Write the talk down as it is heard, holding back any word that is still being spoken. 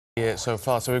Yeah, so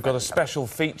far. So we've got a special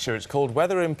feature. It's called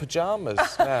Weather in Pyjamas.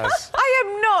 Naz. I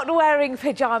am not wearing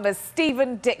pyjamas,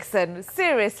 Stephen Dixon.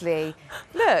 Seriously.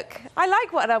 Look, I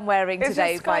like what I'm wearing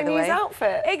today, by the way. It's your Sky News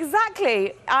outfit.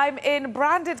 Exactly. I'm in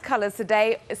branded colours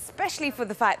today, especially for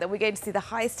the fact that we're going to see the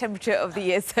highest temperature of the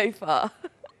year so far.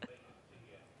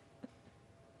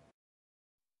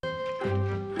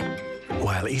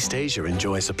 While East Asia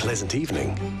enjoys a pleasant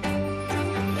evening,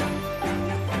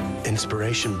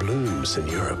 inspiration blooms in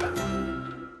Europe.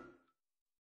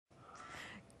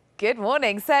 Good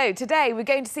morning. So today we're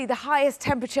going to see the highest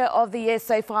temperature of the year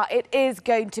so far. It is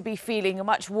going to be feeling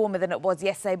much warmer than it was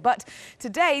yesterday. But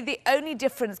today the only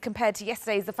difference compared to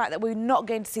yesterday is the fact that we're not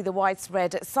going to see the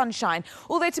widespread sunshine.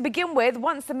 Although to begin with,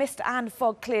 once the mist and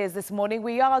fog clears this morning,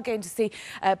 we are going to see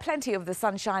plenty of the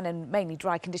sunshine and mainly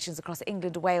dry conditions across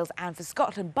England, Wales and for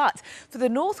Scotland. But for the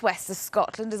northwest of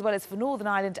Scotland, as well as for Northern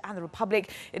Ireland and the Republic,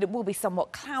 it will be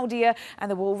somewhat cloudier and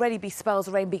there will already be spells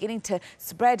of rain beginning to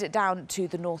spread down to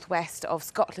the northwest of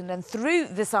Scotland. And through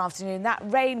this afternoon, that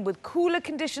rain with cooler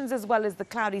conditions as well as the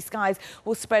cloudy skies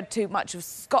will spread to much of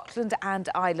Scotland and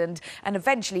Ireland, and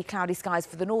eventually cloudy skies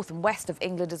for the north and west of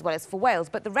England as well as for Wales.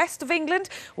 But the rest of England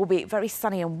will be very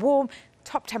sunny and warm,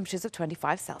 top temperatures of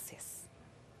 25 Celsius.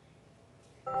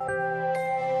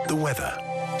 The weather,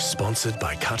 sponsored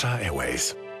by Qatar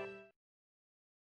Airways.